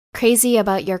crazy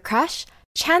about your crush?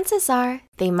 Chances are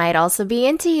they might also be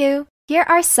into you. Here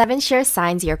are 7 sure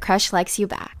signs your crush likes you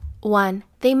back. 1.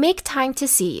 They make time to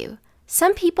see you.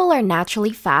 Some people are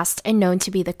naturally fast and known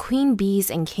to be the queen bees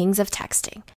and kings of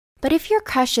texting. But if your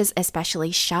crush is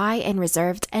especially shy and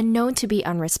reserved and known to be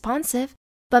unresponsive,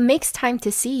 but makes time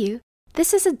to see you,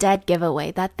 this is a dead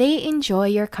giveaway that they enjoy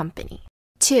your company.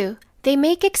 2. They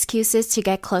make excuses to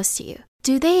get close to you.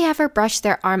 Do they ever brush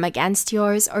their arm against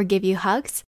yours or give you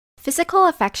hugs? Physical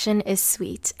affection is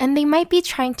sweet, and they might be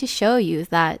trying to show you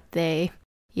that they,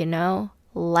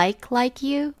 like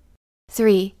you.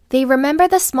 3. They remember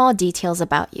the small details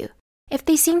about you. If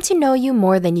they seem to know you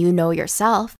more than you know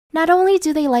yourself, not only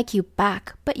do they like you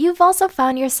back, but you've also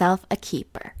found yourself a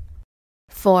keeper.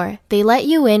 4. They let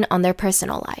you in on their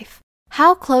personal life.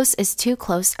 How close is too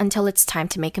close until it's time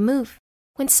to make a move?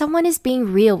 When someone is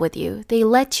being real with you, they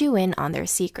let you in on their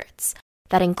secrets.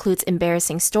 That includes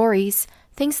embarrassing stories,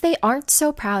 things they aren't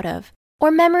so proud of,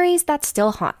 or memories that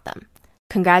still haunt them.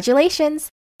 Congratulations!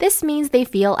 This means they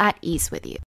feel at ease with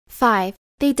you. 5.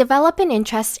 They develop an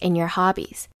interest in your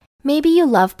hobbies. Maybe you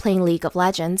love playing League of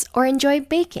Legends or enjoy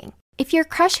baking. If your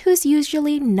crush who's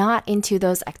usually not into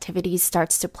those activities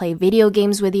starts to play video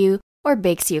games with you or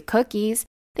bakes you cookies,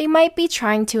 they might be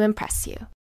trying to impress you.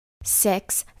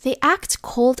 6. They act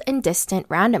cold and distant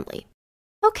randomly.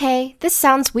 Okay, this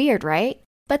sounds weird, right?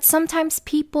 But sometimes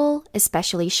people,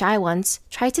 especially shy ones,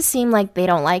 try to seem like they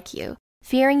don't like you,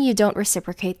 fearing you don't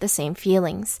reciprocate the same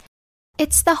feelings.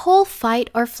 It's the whole fight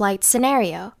or flight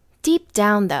scenario. Deep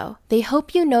down, though, they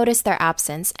hope you notice their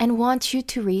absence and want you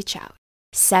to reach out.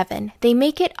 7. They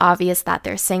make it obvious that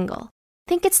they're single.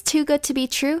 Think it's too good to be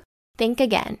true? Think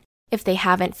again. If they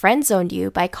haven't friend-zoned you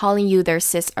by calling you their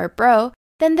sis or bro,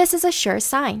 then this is a sure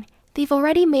sign. They've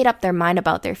already made up their mind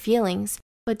about their feelings,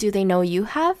 but do they know you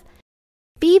have?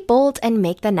 Be bold and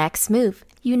make the next move.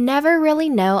 You never really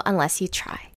know unless you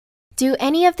try. Do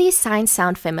any of these signs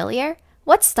sound familiar?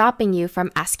 What's stopping you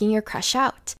from asking your crush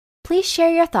out? Please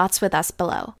share your thoughts with us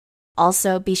below.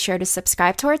 Also, be sure to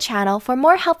subscribe to our channel for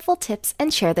more helpful tips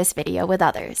and share this video with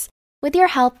others. With your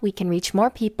help, we can reach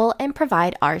more people and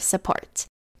provide our support.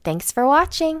 Thanks for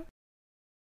watching!